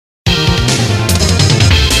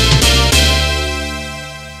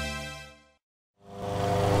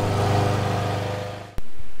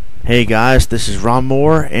Hey guys, this is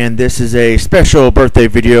Ronmower, and this is a special birthday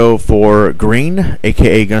video for Green,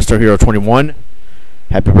 aka Gunstar Hero 21.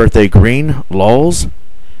 Happy birthday, Green, lulz.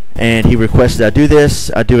 And he requested I do this.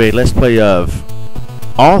 I do a let's play of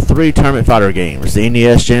all three Tournament Fighter games, the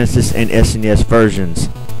NES, Genesis, and SNES versions.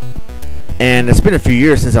 And it's been a few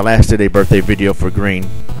years since I last did a birthday video for Green.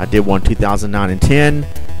 I did one 2009 and 10,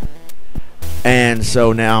 and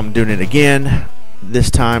so now I'm doing it again.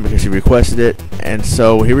 This time because he requested it, and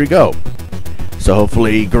so here we go. So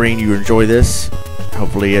hopefully, Green, you enjoy this.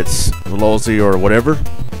 Hopefully it's lulzy or whatever.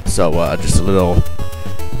 So just a little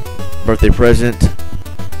birthday present.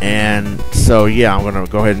 And so yeah, I'm gonna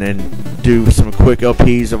go ahead and do some quick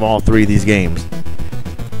LPs of all three of these games.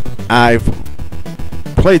 I've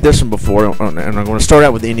played this one before, and I'm going to start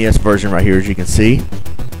out with the NES version right here, as you can see.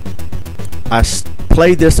 I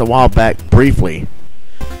played this a while back briefly,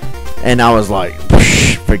 and I was like,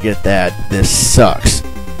 forget that, this sucks.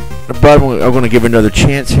 But I'm going to give it another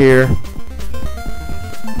chance here.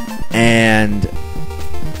 And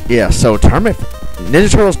yeah, so Ninja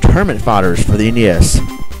Turtles Tournament Fighters for the NES.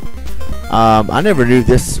 I never knew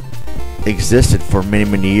this existed for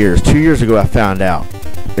many years. 2 years ago I found out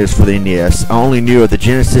it's for the NES. I only knew of the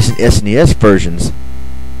Genesis and SNES versions.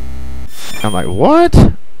 I'm like,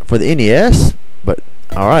 what? For the NES? But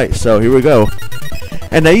alright, so here we go.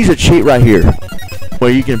 And they use a cheat right here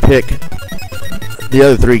where you can pick the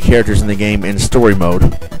other three characters in the game in story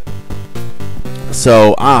mode.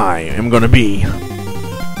 So I am going to be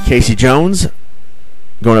Casey Jones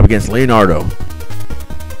going up against Leonardo.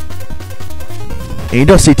 And you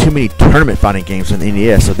don't see too many tournament fighting games in the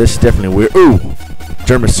NES, so this is definitely weird. Ooh!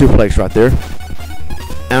 German suplex right there.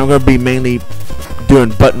 And I'm going to be mainly doing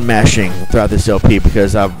button mashing throughout this LP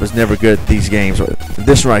because I was never good at these games.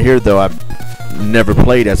 This one right here, though, I've never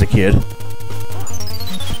played as a kid.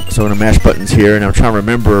 So I'm going to mash buttons here, and I'm trying to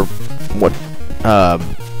remember what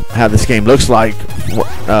how this game looks like,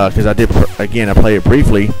 because I did, again, I played it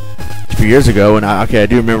briefly a few years ago, and I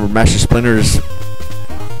do remember Master Splinter's,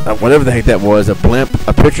 whatever the heck that was, a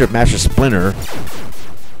picture of Master Splinter,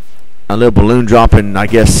 a little balloon dropping, I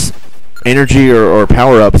guess, energy or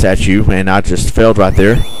power-ups at you, and I just failed right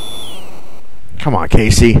there. Come on,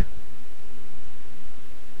 Casey.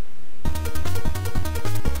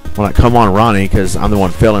 Well, like, come on, Ronnie, because I'm the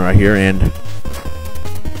one failing right here, and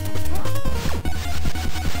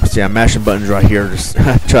see, I'm mashing buttons right here, just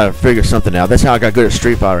try to figure something out. That's how I got good at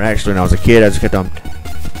Street Fighter, actually, when I was a kid. I just kept on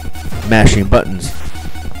mashing buttons.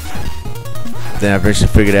 Then I eventually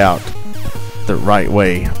figured out the right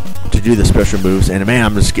way to do the special moves, and man,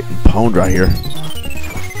 I'm just getting pwned right here.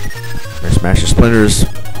 There's Master Splinter's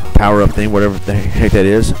power-up thing, whatever the heck that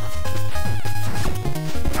is. If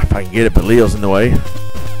I can get it, but Leo's in the way.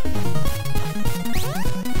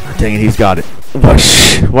 Dang it, he's got it.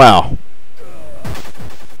 Whoosh. Wow.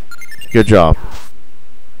 Good job.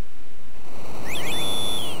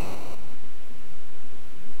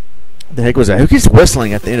 The heck was that? Who keeps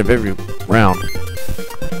whistling at the end of every round?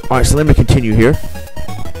 Alright, so let me continue here.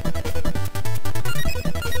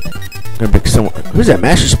 Gonna pick someone. Who's that?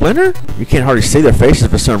 Master Splinter? You can't hardly see their faces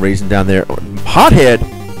for some reason down there. Hothead?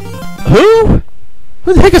 Who?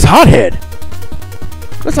 Who the heck is Hothead?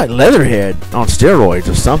 Looks like Leatherhead on steroids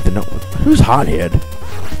or something. Who's Hothead?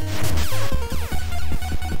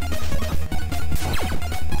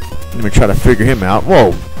 Let me try to figure him out.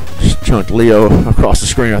 Whoa! Just chunked Leo across the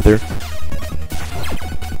screen right there.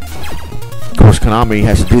 Of course, Konami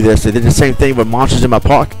has to do this. They did the same thing with Monster in My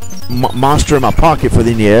Pocket for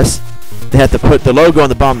the NES. They had to put the logo on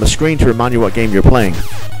the bottom of the screen to remind you what game you're playing.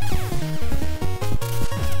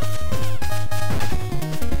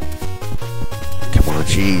 Come on,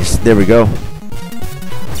 jeez. There we go.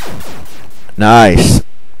 Nice.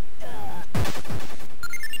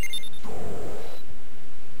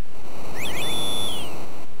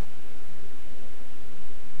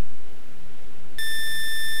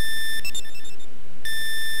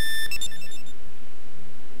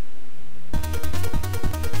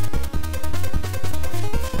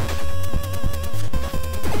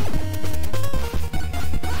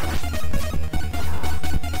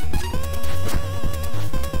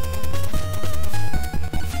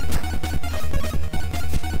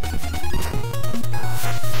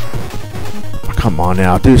 Come on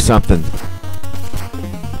now, do something.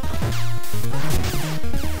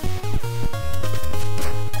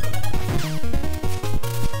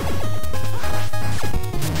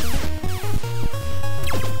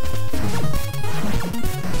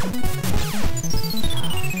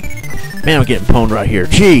 Man, I'm getting pwned right here.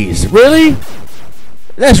 Jeez, really?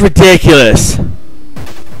 That's ridiculous.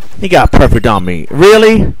 He got perfect on me.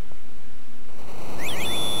 Really?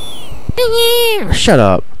 Shut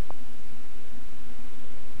up.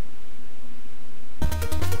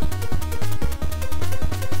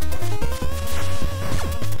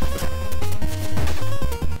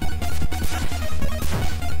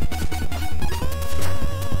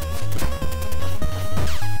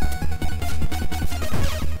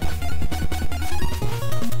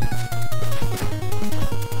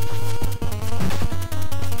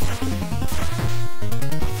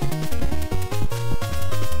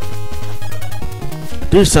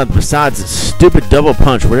 Do something besides a stupid double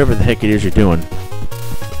punch, whatever the heck it is you're doing.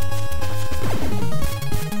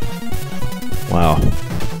 Wow.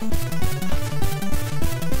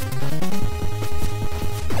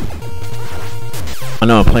 I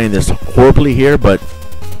know I'm playing this horribly here, but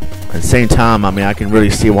at the same time, I mean, I can really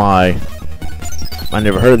see why I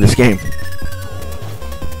never heard of this game.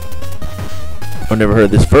 I've never heard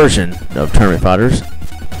of this version of Tournament Fighters.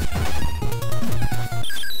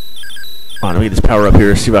 Let me get this power up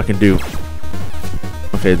here, see what I can do.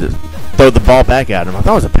 Okay, throw the ball back at him. I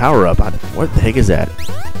thought it was a power up. What the heck is that?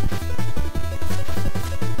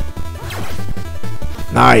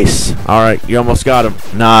 Nice. Alright, you almost got him.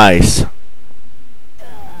 Nice.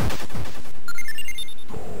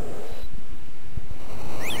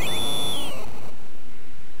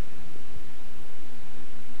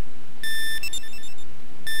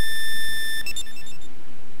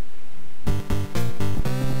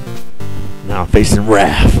 Now facing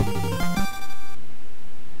Raph.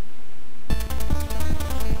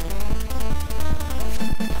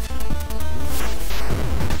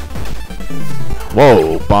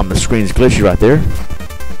 Whoa, bomb the screen's glitchy right there.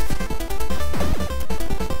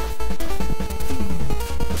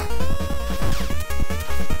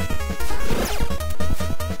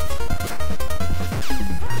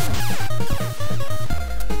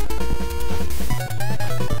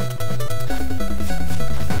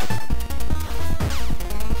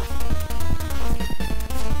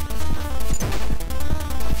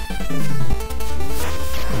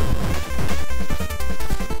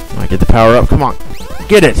 Get the power up. Come on.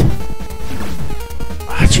 Get it.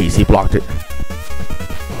 Ah, jeez, he blocked it.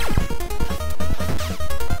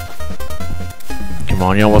 Come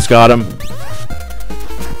on, you almost got him.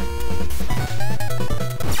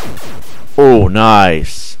 Oh,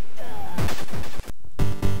 nice.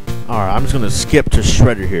 Alright, I'm just going to skip to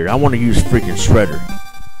Shredder here. I want to use freaking Shredder.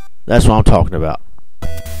 That's what I'm talking about.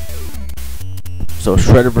 So,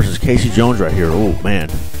 Shredder versus Casey Jones right here. Oh, man.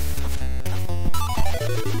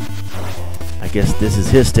 I guess this is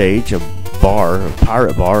his stage, a bar, a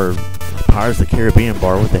pirate bar, or Pirates of the Caribbean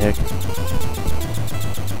bar, what the heck.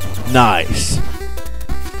 Nice.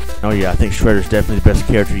 Oh yeah, I think Shredder's definitely the best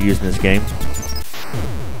character to use in this game.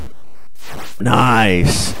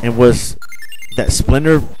 Nice. And was that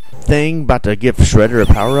Splinter thing about to give Shredder a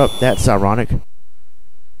power-up? That's ironic.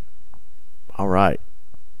 Alright.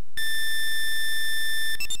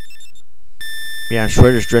 Yeah, and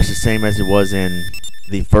Shredder's dressed the same as it was in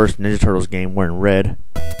the first Ninja Turtles game, wearing red.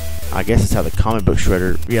 I guess that's how the comic book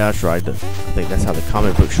Shredder... Yeah, that's right. I think that's how the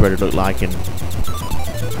comic book Shredder looked like, and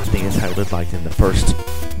I think that's how it looked like in the first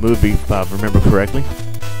movie, if I remember correctly.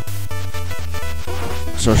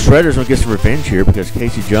 So Shredder's gonna get some revenge here because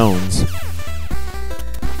Casey Jones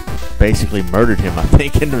basically murdered him, I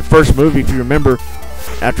think, in the first movie, if you remember,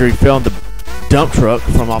 after he fell in the dump truck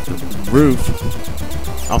from off the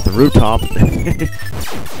rooftop.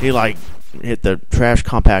 He, like, hit the trash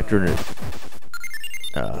compactor and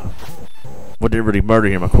it didn't really murder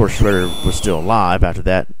him. Of course, Shredder was still alive after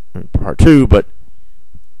that in part 2, but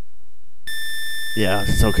yeah,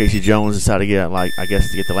 so Casey Jones decided to get, like, I guess,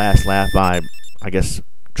 to get the last laugh by, I guess,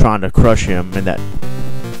 trying to crush him in that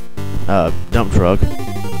dump truck,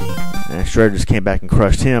 and Shredder just came back and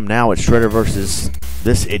crushed him. Now it's Shredder versus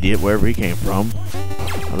this idiot, wherever he came from,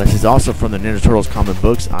 unless he's also from the Ninja Turtles comic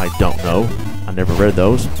books. I don't know, I never read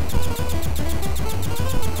those.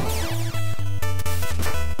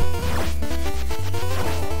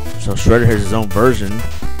 So Shredder has his own version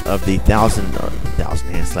of the 1,000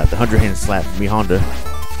 hand slap, the 100 hand slap from Honda.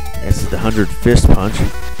 This is the 100 fist punch.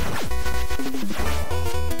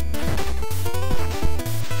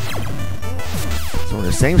 So on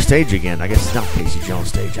the same stage again. I guess it's not Casey Jones'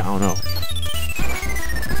 stage. I don't know.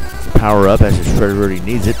 Power up as Shredder really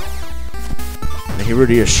needs it. And he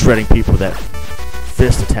really is shredding people with that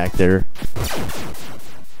fist attack there.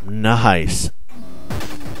 Nice.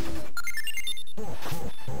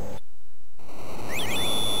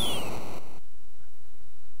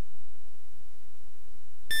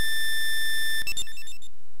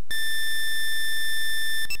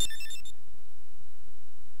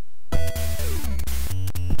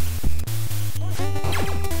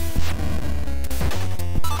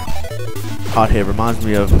 Hothead reminds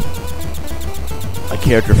me of a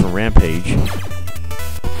character from Rampage.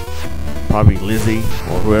 Probably Lizzie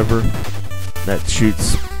or whoever that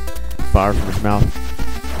shoots fire from his mouth.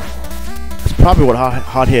 That's probably what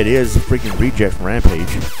Hothead is, a freaking reject from Rampage.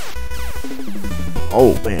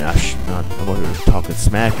 Oh man, I'm over here talking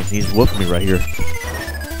smack and he's whooping me right here.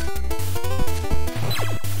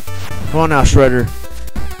 Come on now, Shredder.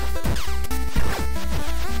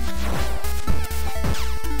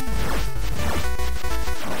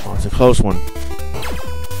 Oh, it's a close one.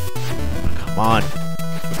 Come on.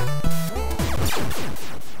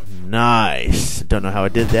 Nice. Don't know how I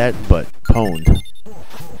did that, but pwned.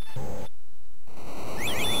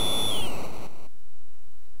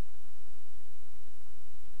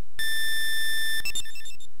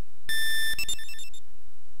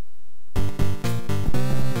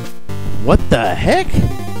 What the heck?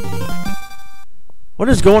 What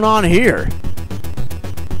is going on here?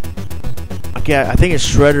 Okay, I think it's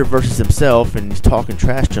Shredder versus himself, and he's talking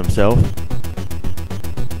trash to himself.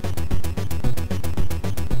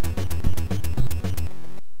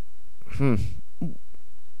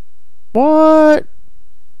 What?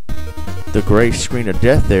 The gray screen of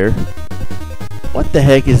death there. What the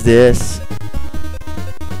heck is this?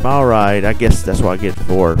 Alright, I guess that's what I get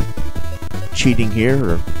for cheating here,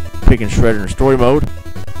 or picking Shredder in story mode.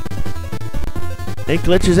 It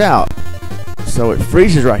glitches out. So it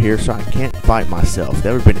freezes right here, so I can't fight myself.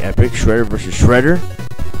 That would have been epic. Shredder versus Shredder.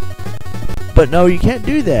 But no, you can't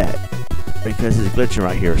do that because it's glitching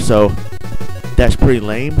right here. So that's pretty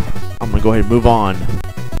lame. I'm going to go ahead and move on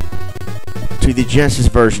to the Genesis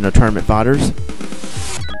version of Tournament Fighters.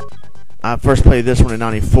 I first played this one in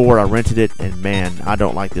 '94. I rented it, and man, I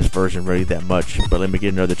don't like this version really that much. But let me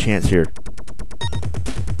get another chance here.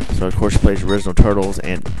 So of course, he plays original Turtles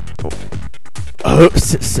and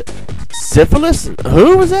Syphilis.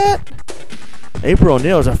 Who was that? April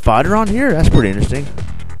O'Neil is a fighter on here. That's pretty interesting.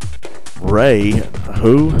 Ray,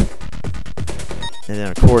 who? And then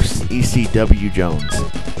of course ECW Jones.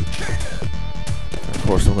 Of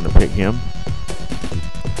course, I'm going to pick him.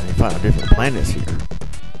 And they fight on different planets here.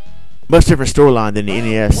 Much different storyline than the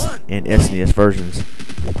NES and SNES versions.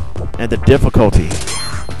 And the difficulty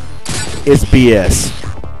is BS.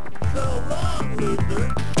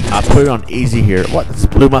 I put it on easy here. What? Just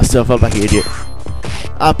blew myself up like an idiot.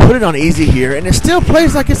 I put it on easy here, and it still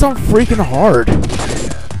plays like it's on freaking hard.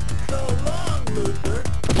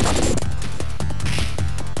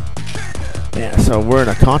 Yeah, so we're in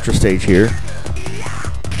a Contra stage here.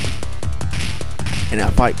 And I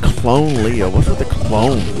fight Clone Leo. What's with the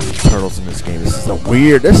clone turtles in this game? This is a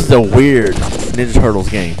weird Ninja Turtles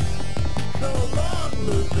game.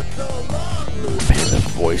 Man, the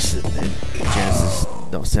voice in Genesis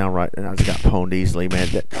don't sound right, and I just got pwned easily, man.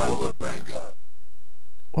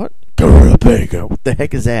 What? Gorilla Banga. What the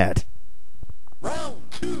heck is that? Round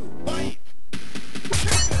 2, fight.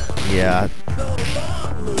 Yeah.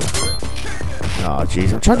 Oh,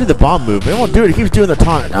 jeez. I'm trying to do the bomb move. I won't do it. He keeps doing the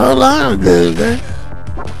taunt. No, loser.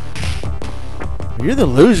 You're the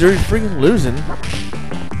loser. You're freaking losing.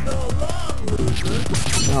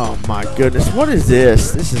 Oh, my goodness. What is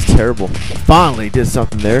this? This is terrible. Finally did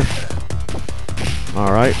something there.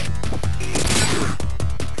 Alright.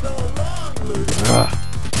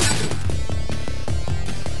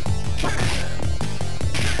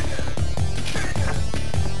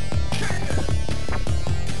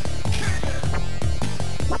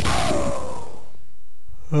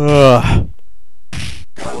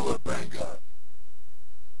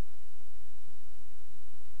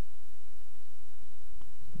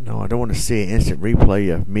 No, I don't want to see an instant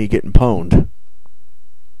replay of me getting pwned.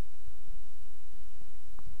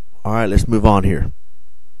 Alright, let's move on here.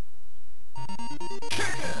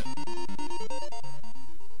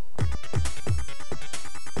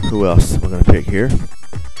 Who else am I going to pick here?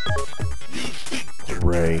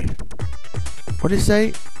 Ray. What did he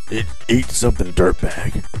say? Eat something,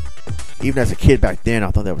 dirtbag. Even as a kid back then,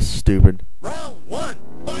 I thought that was stupid. Round 1,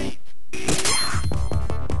 fight.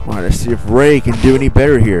 Alright, let's see if Ray can do any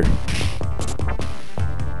better here.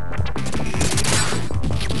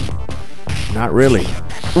 Not really.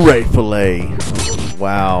 Ray Fillet.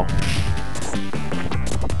 Wow.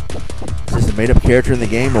 Is this a made-up character in the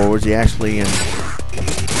game, or was he actually in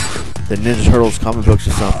the Ninja Turtles comic books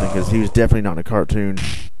or something? Because he was definitely not in a cartoon.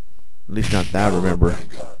 At least not that I remember.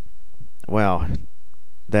 Wow.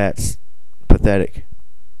 That's pathetic.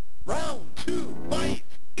 Round 2, fight.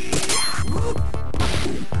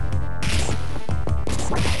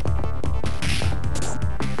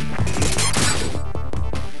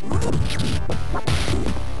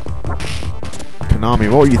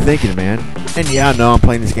 Konami, what were you thinking, man? And yeah, I know I'm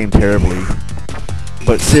playing this game terribly.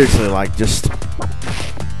 But seriously, like, just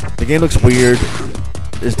the game looks weird.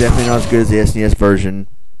 It's definitely not as good as the SNES version,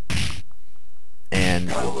 and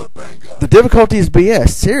the difficulty is BS.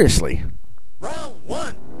 Seriously.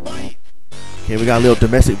 Okay, we got a little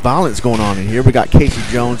domestic violence going on in here. We got Casey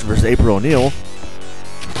Jones versus April O'Neil,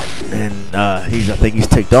 and I think he's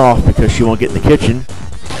ticked off because she won't get in the kitchen.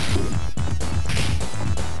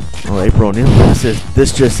 Well, April O'Neil says,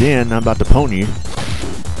 "This just in, I'm about to pwn you."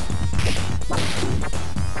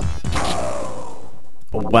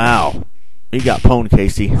 Oh, wow. You got pwned,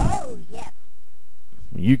 Casey.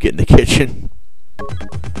 You get in the kitchen.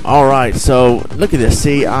 Alright, so look at this.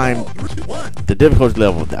 See, I'm the difficulty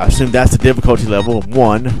level. I assume that's the difficulty level of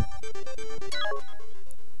 1.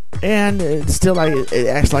 And it's still like it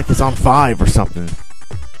acts like it's on 5 or something.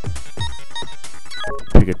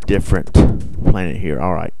 Pick a different planet here.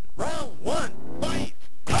 Alright.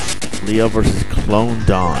 Leo versus Clone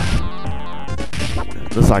Dawn.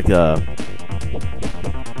 Looks like a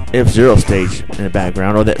F-Zero stage in the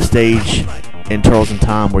background, or that stage in Turtles in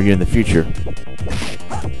Time where you're in the future.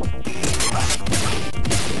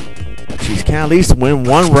 Jeez, can I at least win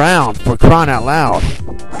 1 round, for crying out loud?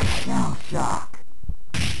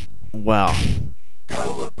 Wow.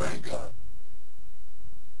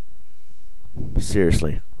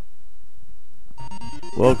 Seriously.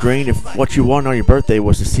 Well, Green, if what you wanted on your birthday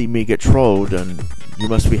was to see me get trolled, then you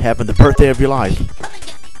must be having the birthday of your life.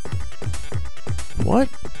 What?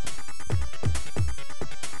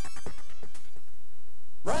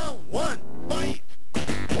 Round 1, fight.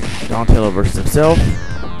 Donatello versus himself.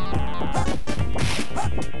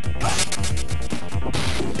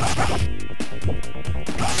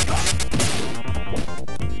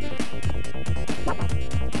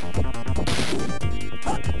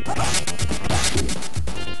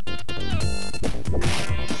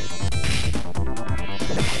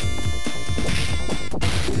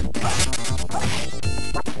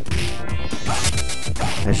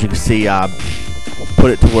 As you can see, I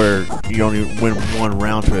put it to where you only win 1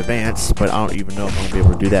 round to advance, but I don't even know if I'm going to be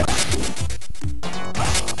able to do that.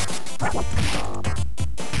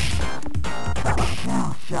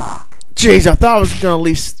 Jeez, I thought I was going to at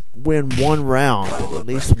least win 1 round. At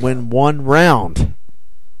least win 1 round.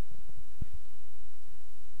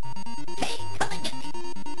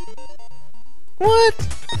 What?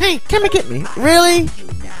 Hey, come and get me. Really?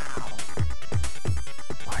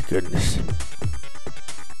 My goodness.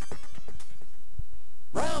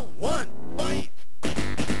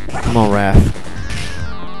 Come on, Raph.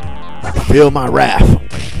 Feel my wrath.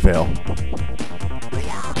 Fail.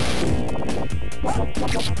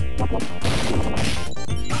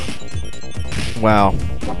 Wow.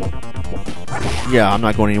 Yeah, I'm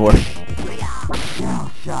not going anywhere.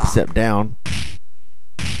 Step down.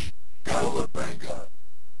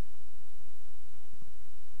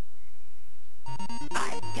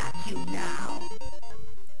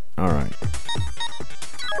 Alright.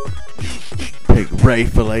 Pick Ray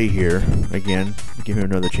Fillet here again. Give him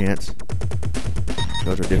another chance.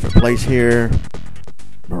 Go to a different place here.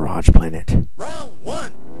 Mirage Planet. Round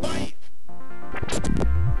 1, fight.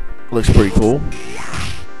 Looks pretty cool.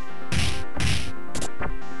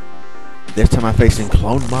 This time I'm facing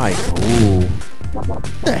Clone Mike. Ooh. What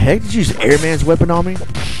the heck? Did you use Airman's weapon on me?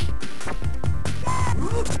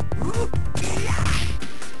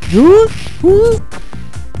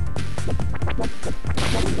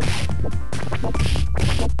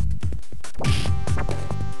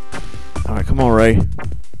 Alright, come on, Ray.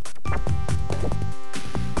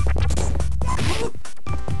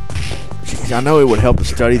 Jeez, I know it would help to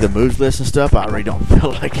study the moves list and stuff. I really don't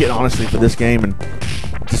feel like it, honestly, for this game. And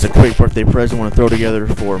just a quick birthday present I want to throw together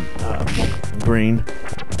for Green.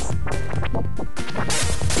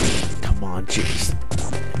 Come on, jeez.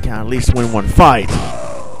 Can I at least win 1 fight?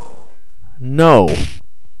 No.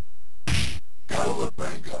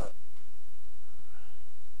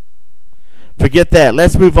 Forget that.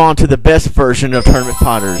 Let's move on to the best version of Tournament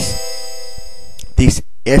Fighters. The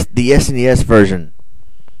SNES version.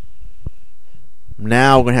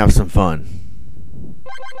 Now we're going to have some fun.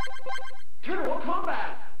 Turtle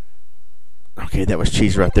Combat. Okay, that was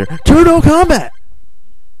cheese right there. Turtle Combat.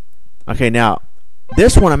 Okay, now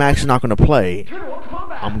this one I'm actually not going to play.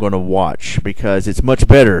 I'm going to watch because it's much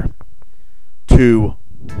better to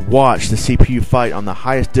watch the CPU fight on the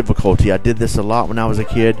highest difficulty. I did this a lot when I was a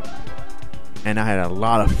kid, and I had a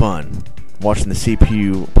lot of fun watching the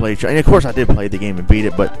CPU play. And of course I did play the game and beat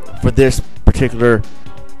it, but for this particular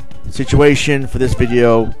situation, for this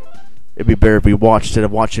video, it'd be better if we watched instead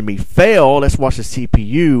of watching me fail. Let's watch the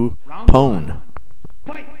CPU pwn.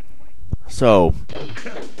 So,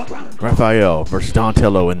 Raphael versus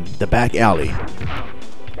Donatello in the back alley.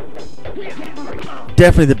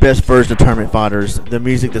 Definitely the best version of Tournament Fighters. The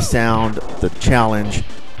music, the sound, the challenge,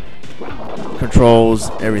 controls,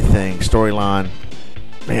 everything, storyline.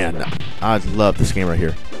 Man, I love this game right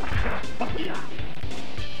here.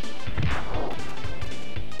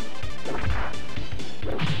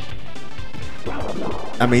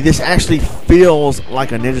 I mean, this actually feels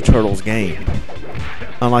like a Ninja Turtles game,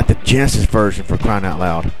 unlike the Genesis version, for crying out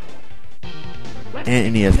loud,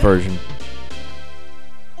 and NES version.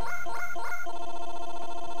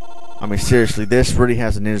 I mean, seriously, this really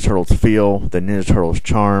has a Ninja Turtles feel, the Ninja Turtles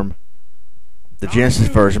charm. The Genesis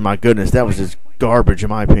version, my goodness, that was just garbage in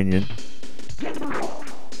my opinion.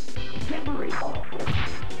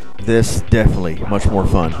 This definitely much more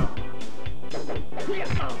fun.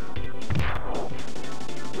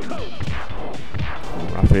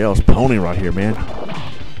 Raphael's pony right here, man.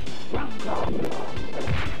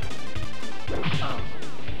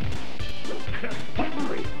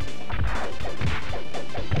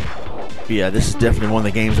 Yeah, this is definitely one of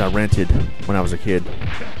the games I rented when I was a kid.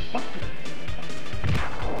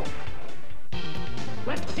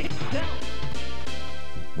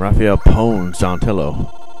 Raphael Pone Santillo.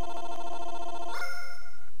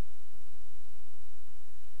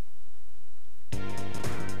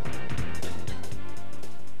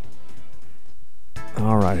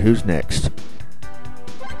 Alright, who's next?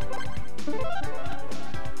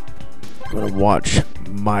 I'm gonna watch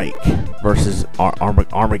Mike versus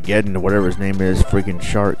Armageddon, or whatever his name is, freaking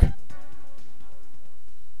shark.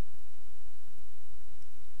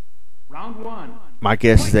 Round one. My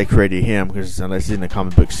guess is they created him, because unless he's in the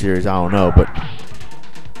comic book series, I don't know, but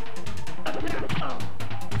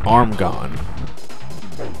Armgon.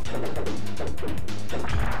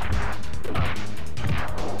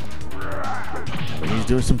 He's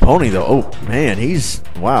doing some pony though. Oh man, he's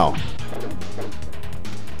wow.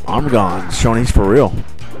 Armgon showing he's for real.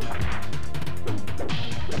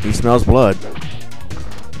 He smells blood.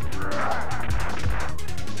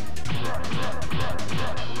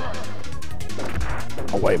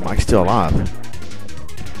 Oh wait, Mike's still alive.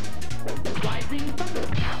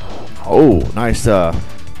 Oh, nice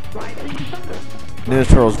Ninja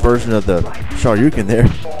Turtles version of the Shoryuken there.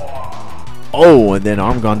 Oh, and then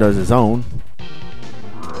Armgon does his own.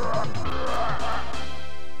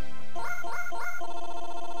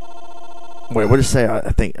 Wait, what does it say?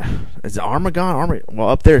 I think is it Armagon? Well,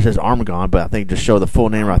 up there it says Armagon, but I think just show the full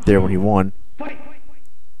name right there when he won.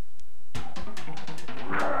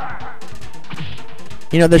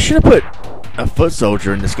 You know, they should have put a foot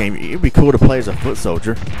soldier in this game. It'd be cool to play as a foot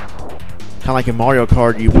soldier. Kind of like in Mario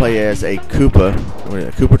Kart, you play as a Koopa,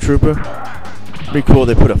 a Koopa Troopa. It'd be cool if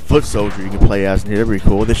they put a foot soldier you can play as in here. That'd be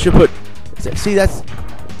cool. They should put, see, that's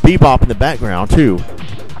Bebop in the background too.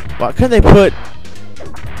 Why couldn't they put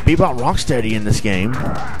Bebop Rocksteady in this game?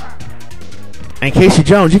 And Casey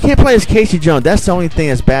Jones. You can't play as Casey Jones. That's the only thing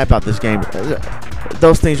that's bad about this game.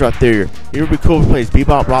 Those things right there. It would be cool to play as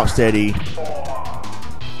Bebop Rocksteady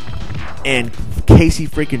and Casey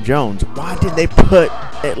freaking Jones. Why didn't they put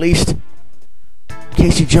at least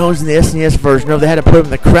Casey Jones in the SNES version? No, they had to put him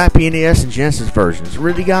in the crappy NES and Genesis versions.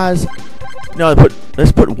 Really, guys? No,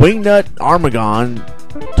 let's put Wingnut, Armagon,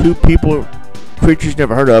 two people, creatures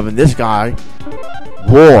never heard of, and this guy,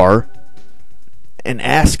 War, and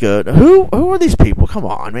Asuka. Who are these people? Come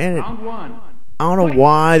on, man. I don't know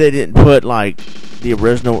why they didn't put like the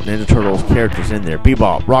original Ninja Turtles characters in there.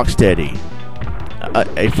 Bebop, Rocksteady,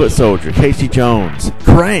 a foot soldier, Casey Jones,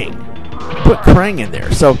 Krang. Put Krang in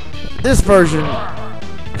there. So this version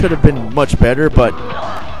could have been much better, but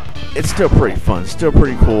it's still pretty fun. Still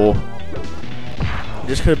pretty cool.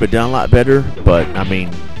 This could have been done a lot better, but I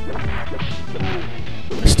mean,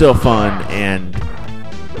 still fun, and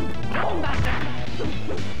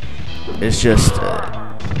it's just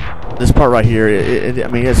this part right here. I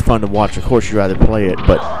mean, it's fun to watch. Of course, you'd rather play it,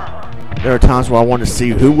 but there are times where I want to see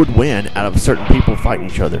who would win out of certain people fighting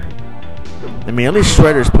each other. I mean, at least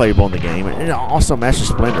Shredder's playable in the game, and also Master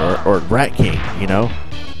Splinter or Rat King, you know?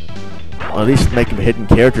 Or at least make them hidden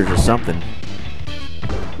characters or something.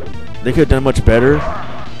 They could have done much better.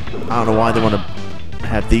 I don't know why they want to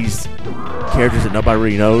have these characters that nobody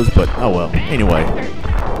really knows, but oh well. Anyway.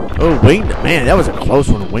 Oh, Wing. Man, that was a close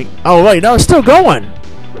one. Wing. Oh, wait, no, it's still going.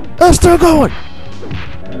 It's still going.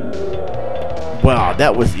 Wow,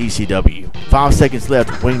 that was ECW. 5 seconds left.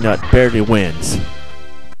 Wingnut barely wins.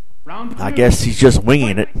 I guess he's just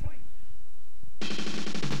winging it.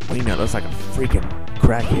 Wingnut looks like a freaking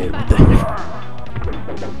crackhead. What the heck?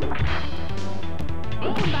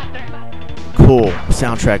 Cool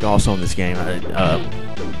soundtrack also in this game.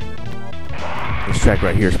 This track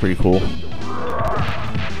right here is pretty cool.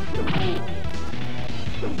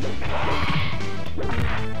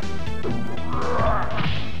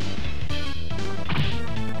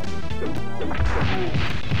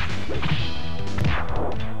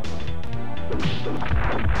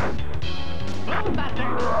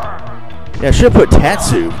 Yeah, I should put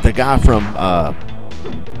Tatsu, the guy from the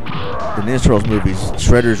Ninja Turtles movies,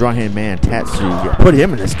 Shredder's right-hand man, Tatsu. Yeah, put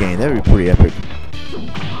him in this game. That would be pretty epic.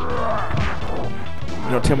 You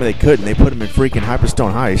don't tell me they couldn't. They put him in freaking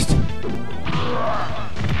Hyperstone Heist.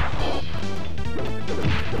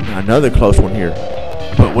 Another close one here.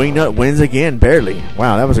 But Wingnut wins again, barely.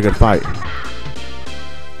 Wow, that was a good fight.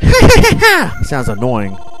 Sounds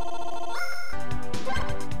annoying.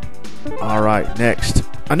 Alright, next.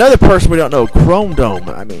 Another person we don't know, Chrome Dome.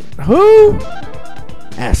 I mean, who?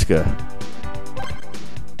 Ask a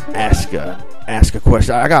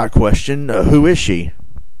question. I got a question. Who is she?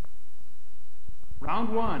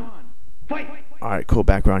 Round one. Fight. Alright, cool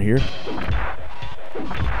background here.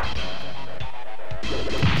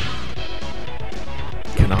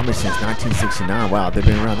 Konami since 1969. Wow, they've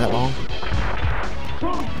been around that long?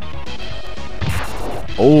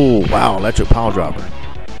 Oh, wow, electric pile driver.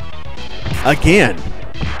 Again.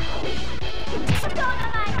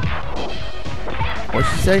 What'd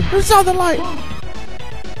she say? Who saw the light?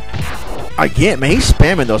 Again, man, he's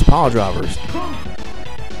spamming those pile drivers.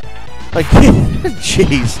 Like,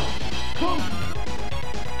 jeez.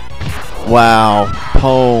 Wow,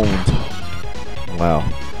 pwned. Wow.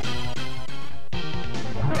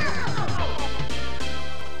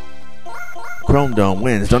 Chrome Dome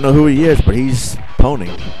wins. Don't know who he is, but he's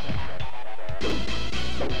pwning.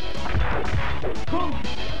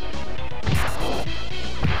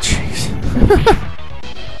 Jeez.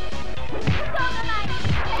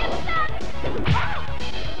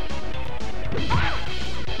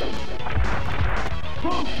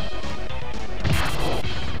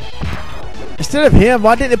 Instead of him,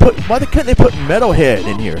 why couldn't they put Metalhead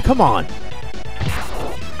in here? Come on.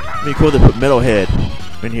 It'd be cool to put Metalhead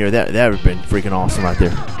in here. That would have been freaking awesome right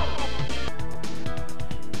there.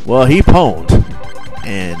 Well, he pwned.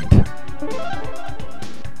 And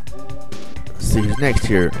let's see who's next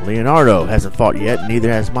here. Leonardo hasn't fought yet, neither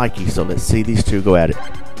has Mikey. So let's see these two go at it.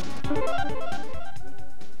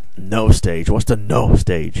 No stage. What's the no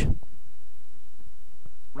stage?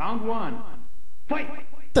 Round one. Fight. What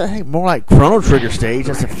the heck? More like Chrono Trigger stage.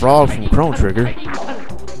 That's a frog from Chrono Trigger.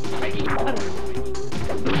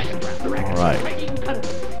 Alright.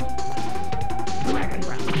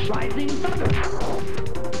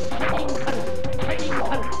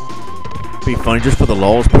 Be funny just for the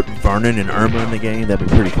lulz, putting Vernon and Irma in the game. That'd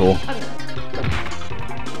be pretty cool.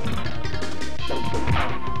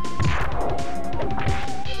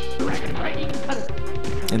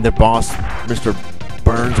 And their boss, Mr.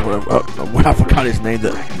 Burns, whatever, I forgot his name.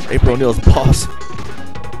 April O'Neil's boss.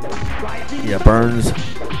 Yeah, Burns.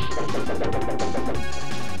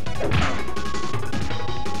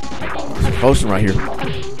 Close one right here.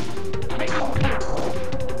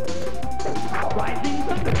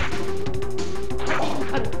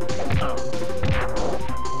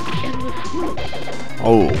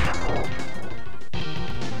 Oh.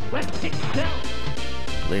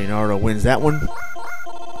 Leonardo wins that one.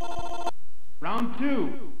 Round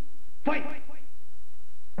two. Fight.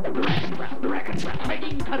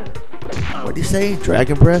 What did he say?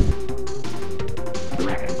 Dragon breath?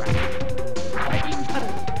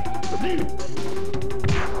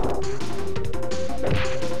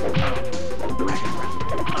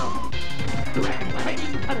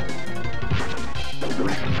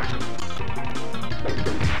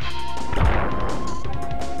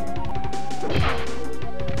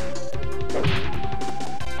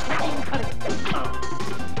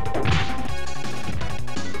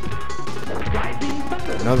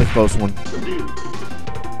 Another close one.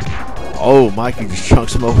 Oh, Mikey just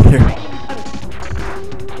chunks him over there.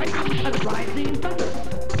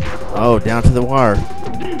 Oh, down to the wire.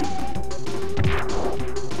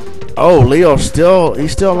 Oh, Leo's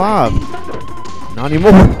he's still alive. Not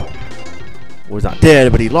anymore. Well, he's not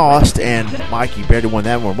dead, but he lost, and Mikey barely won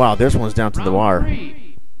that one. Wow, this one's down to the wire.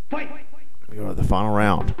 We go to the final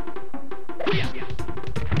round.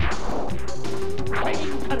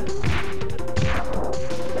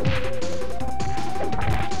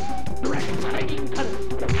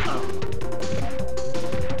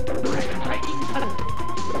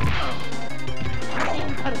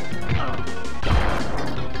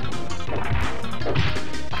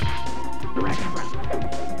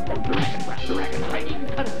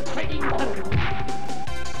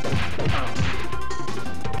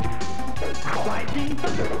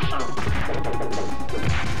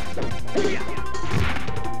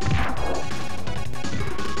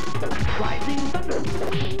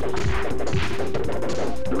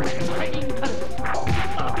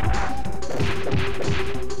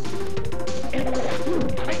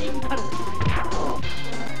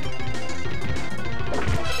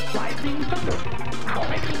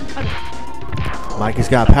 Mikey's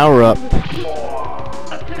got power up.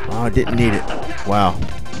 Oh, I didn't need it. Wow.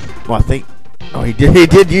 Well, I think. Oh, he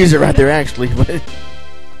did use it right there actually, but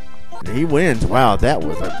he wins. Wow, that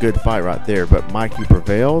was a good fight right there. But Mikey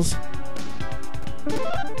prevails.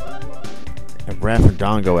 And Raph and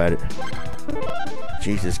Don go at it.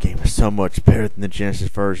 Jeez, this game is so much better than the Genesis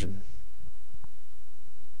version.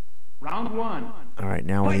 Round one. All right,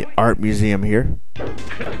 now in the art museum here.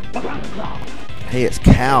 Hey, it's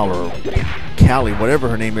Cal or Callie, whatever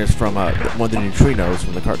her name is from one of the neutrinos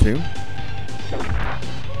from the cartoon.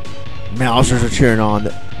 Mousers are cheering on.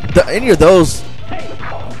 Any of those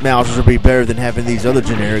Mousers would be better than having these other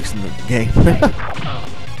generics in the game.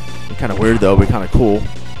 Kind of weird though, but kind of cool.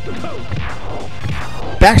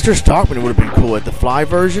 Baxter Stockman would have been cool at the Fly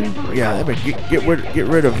version. Yeah, I mean, get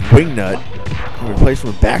rid of Wingnut and replace him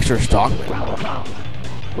with Baxter Stockman.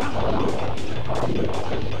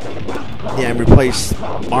 Yeah, and replace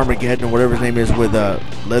Armageddon or whatever his name is with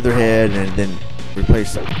Leatherhead, and then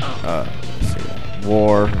replace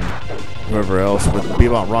War and whoever else with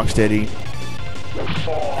Bebop and Rocksteady.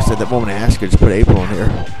 I said that woman asked, could just put April in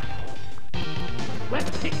here.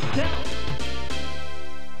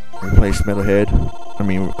 Replace Metalhead. I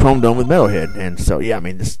mean, Chrome Dome with Metalhead, and so yeah, I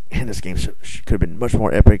mean this game could have been much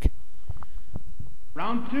more epic.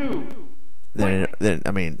 Round two. Then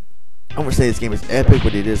I mean, I wouldn't say this game is epic,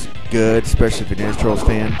 but it is good, especially if you're an Ninja Turtles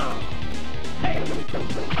fan.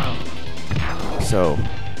 So,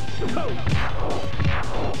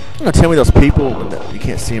 I'm gonna tell me those people. You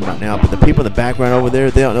can't see them right now, but the people in the background over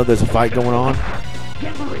there, they don't know there's a fight going on.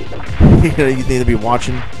 You think they'd be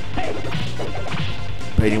watching.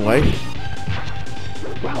 But anyway.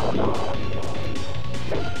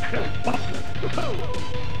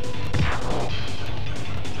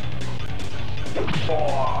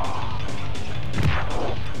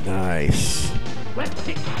 Nice.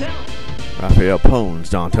 Raphael Pones,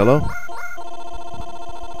 Donatello.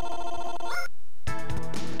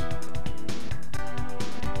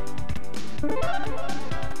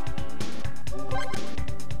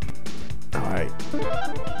 Alright.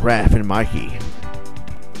 Raph and Mikey.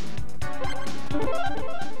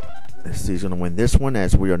 Let's see who's going to win this one,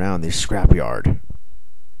 as we are now in the scrapyard.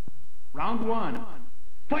 Round one.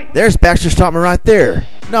 Fight. There's Baxter Stockman right there.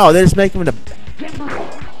 No, they're just making him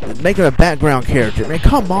a background character. Man,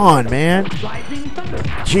 come on, man.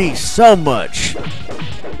 Geez, so much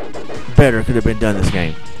better could have been done this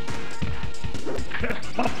game.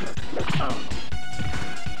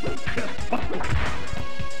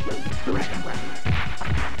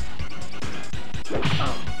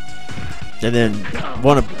 And then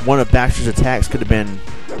one of Baxter's attacks could have been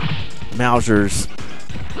Mauser's.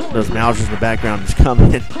 Those Mousers in the background just come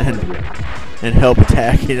in and help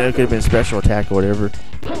attack. You know, it could have been special attack or whatever.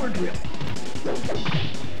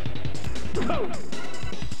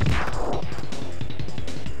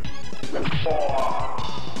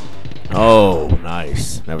 Oh,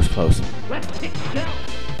 nice. That was close.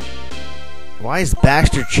 Why is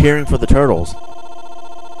Baxter cheering for the Turtles?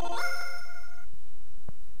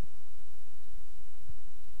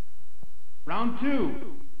 Round two.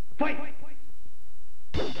 Fight.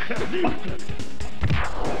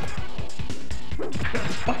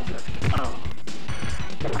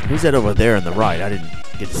 Who's that over there on the right? I didn't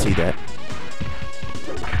get to see that.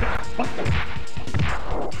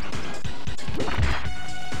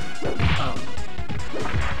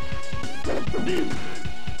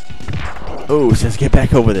 Oh, says get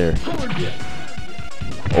back over there.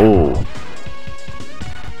 Oh.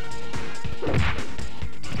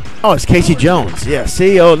 Oh, it's Casey Jones. Yeah,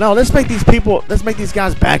 see? Oh, no, let's make these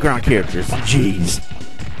guys background characters. Jeez.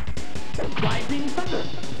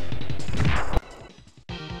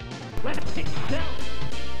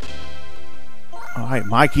 All right,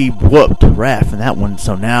 Mikey whooped Raph in that one,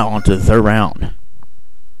 so now on to the third round.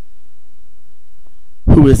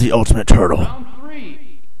 Who is the ultimate turtle? Round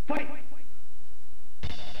three. Fight.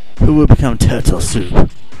 Who will become Turtle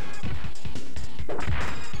Soup?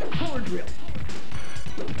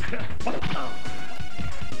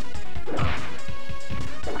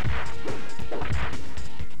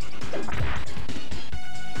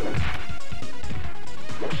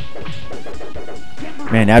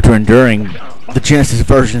 Man, after enduring the Genesis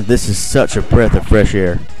version, this is such a breath of fresh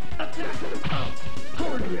air.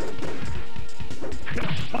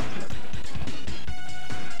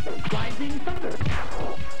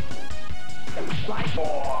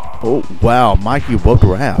 Oh, wow. Mikey whooped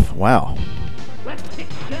Raph. Wow.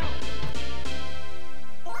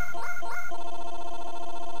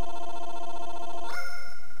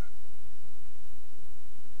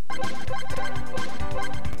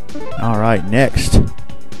 All right, next.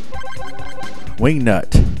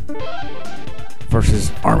 Wingnut versus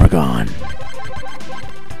Armagon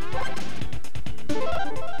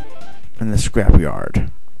in the scrapyard.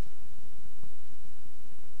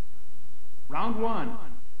 Round 1.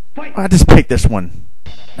 Fight. I just picked this one.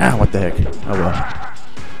 Ah, what the heck? Oh well.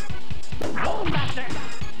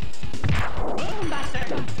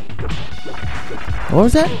 What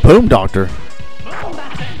was that? Boom Doctor.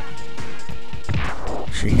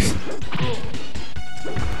 Jeez.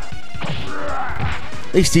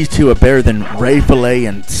 At least these two are better than Ray Fillet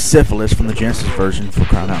and Syphilis from the Genesis version, for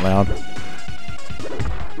crying out loud.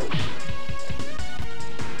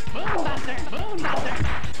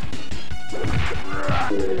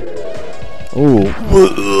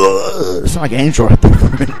 Oh, it's like Angel right there for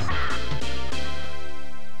a minute.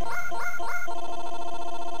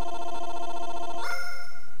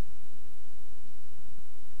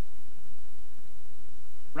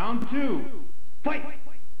 Round 2. Fight.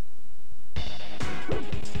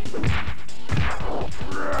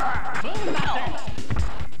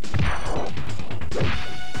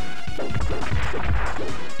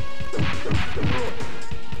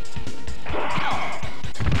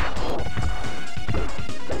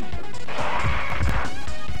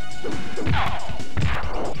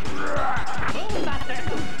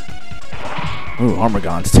 Ooh,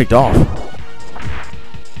 Armagon's ticked off.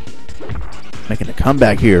 Making a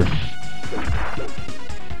comeback here.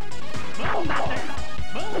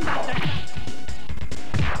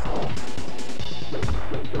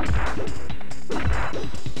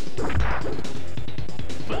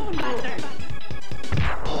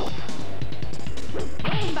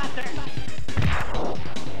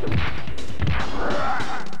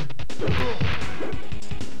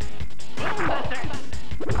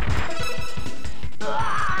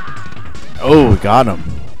 Oh, we got him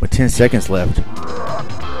with 10 seconds left.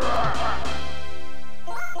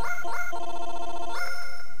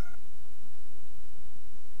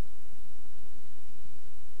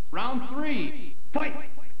 Round 3. Fight.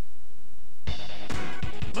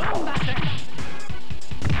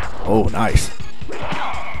 Oh, nice.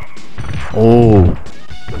 Oh.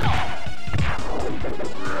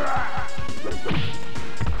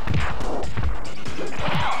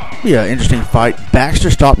 Yeah, interesting fight.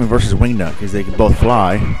 Baxter Stockman versus Wingnut, because they can both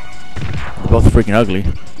fly. They're both freaking ugly.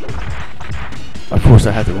 Of course,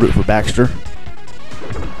 I have to root for Baxter.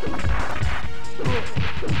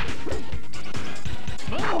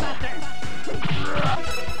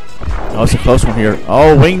 Oh, it's a close one here.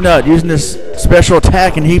 Oh, Wingnut using this special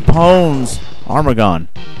attack, and he pwns Armagon.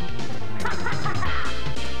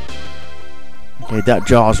 Okay, that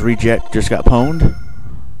Jaws reject just got pwned.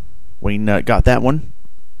 Wingnut got that one.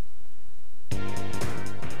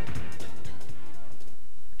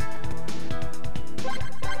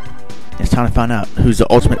 It's time to find out who's the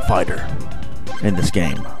ultimate fighter in this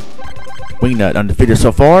game. Wingnut undefeated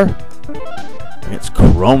so far. It's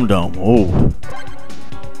Chrome Dome. Oh.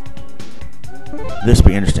 This will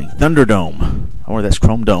be interesting. Thunderdome. I wonder if that's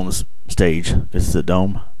Chrome Dome's stage. This is a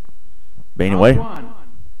dome. But anyway,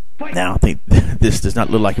 now I think this does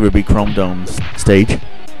not look like it would be Chrome Dome's stage.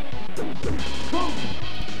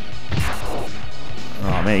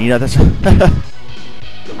 Oh man, you know that's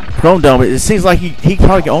Chrome Dome. It seems like he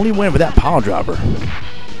probably can only win with that pile driver.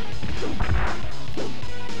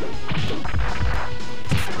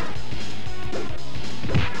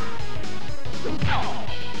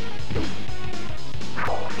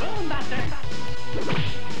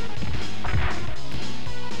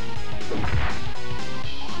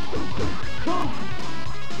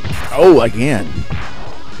 Oh, again.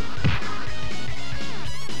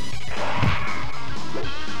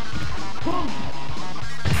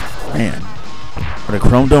 Man. Would a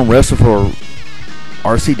Chrome Dome wrestle for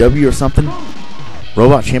RCW or something?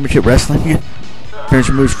 Robot Championship Wrestling?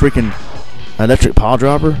 Finisher moves freaking electric pile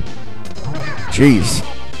driver? Jeez.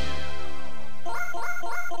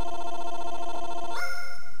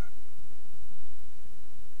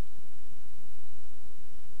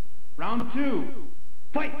 Round 2.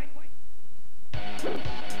 Fight.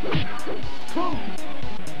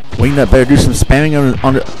 Wingnut better do some spamming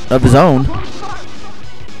of his own.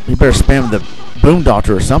 He better spam the Boom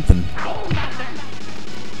Doctor or something.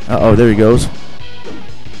 Uh-oh, there he goes.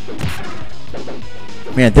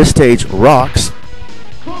 Man, this stage rocks.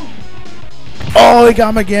 Oh, he got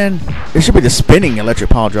him again. It should be the spinning electric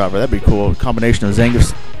pile driver. That'd be cool. A combination of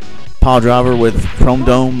Zangief's pile driver with Chrome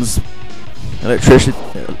Dome's electricity.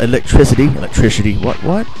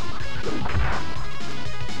 What?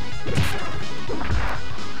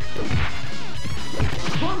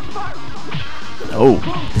 Oh,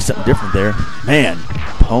 there's something different there. Man,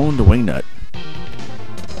 pwned the Wingnut.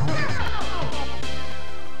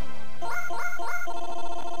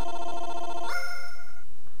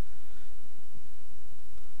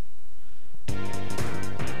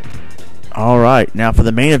 Alright, now for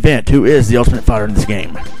the main event. Who is the ultimate fighter in this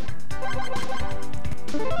game?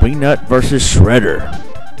 Wingnut versus Shredder.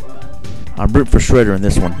 I'm rooting for Shredder in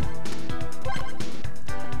this one.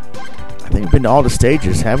 I think we've been to all the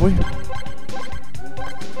stages, have we?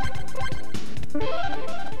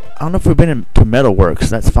 I don't know if we've been to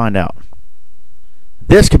Metalworks. Let's find out.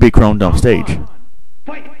 This could be Chrome Dome stage.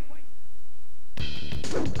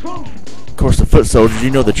 Of course, the foot soldiers, you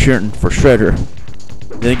know they're cheering for Shredder.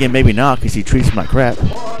 Then again, maybe not, because he treats him like crap.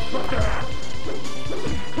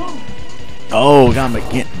 Oh, got him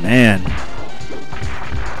again, man.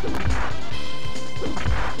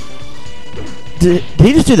 Did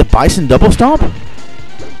he just do the bison double stomp?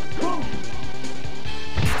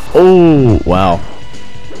 Oh, wow.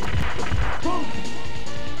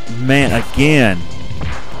 Man, again.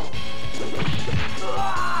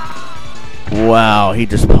 Wow, he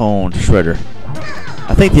just pwned Shredder.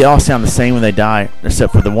 I think they all sound the same when they die,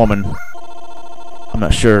 except for the woman. I'm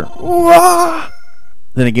not sure.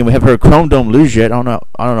 Then again, we haven't heard Chrome Dome lose yet. I don't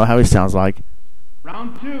know how he sounds like.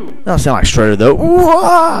 Round 2. That don't sound like Shredder though.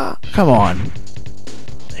 Come on.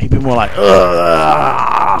 He'd be more like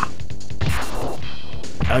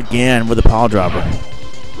again with the pile driver.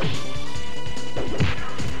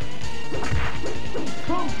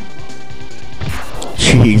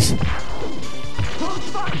 Jeez.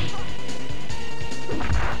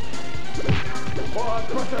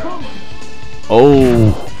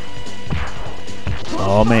 Oh.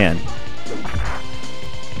 Oh man.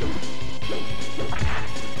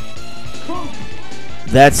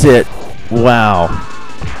 That's it. Wow.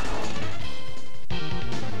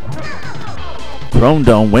 Chrome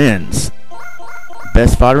Dome wins.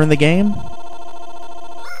 Best fighter in the game?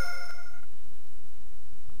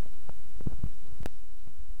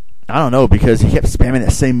 I don't know, because he kept spamming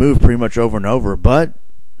that same move pretty much over and over, but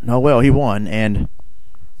oh well, he won. And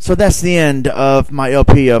so that's the end of my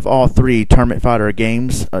LP of all 3 Tournament Fighter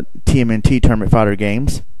games, TMNT Tournament Fighter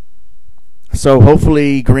games. So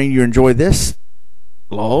hopefully, Green, you enjoy this.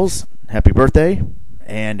 Lulz, happy birthday.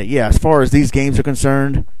 And yeah, as far as these games are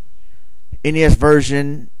concerned, NES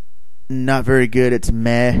version, not very good. It's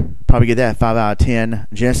meh. Probably get that a 5 out of 10.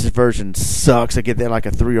 Genesis version sucks. I get that like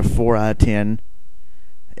a 3 or 4 out of 10.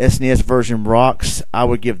 SNES version rocks. I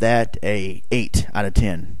would give that a 8 out of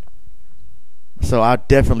 10. So I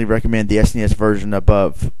definitely recommend the SNES version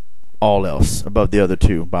above all else, above the other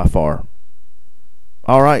 2 by far.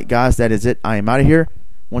 Alright guys, that is it. I am out of here.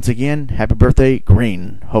 Once again, happy birthday,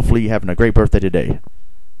 Green. Hopefully you're having a great birthday today.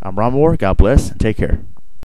 I'm Ronmower. God bless and take care.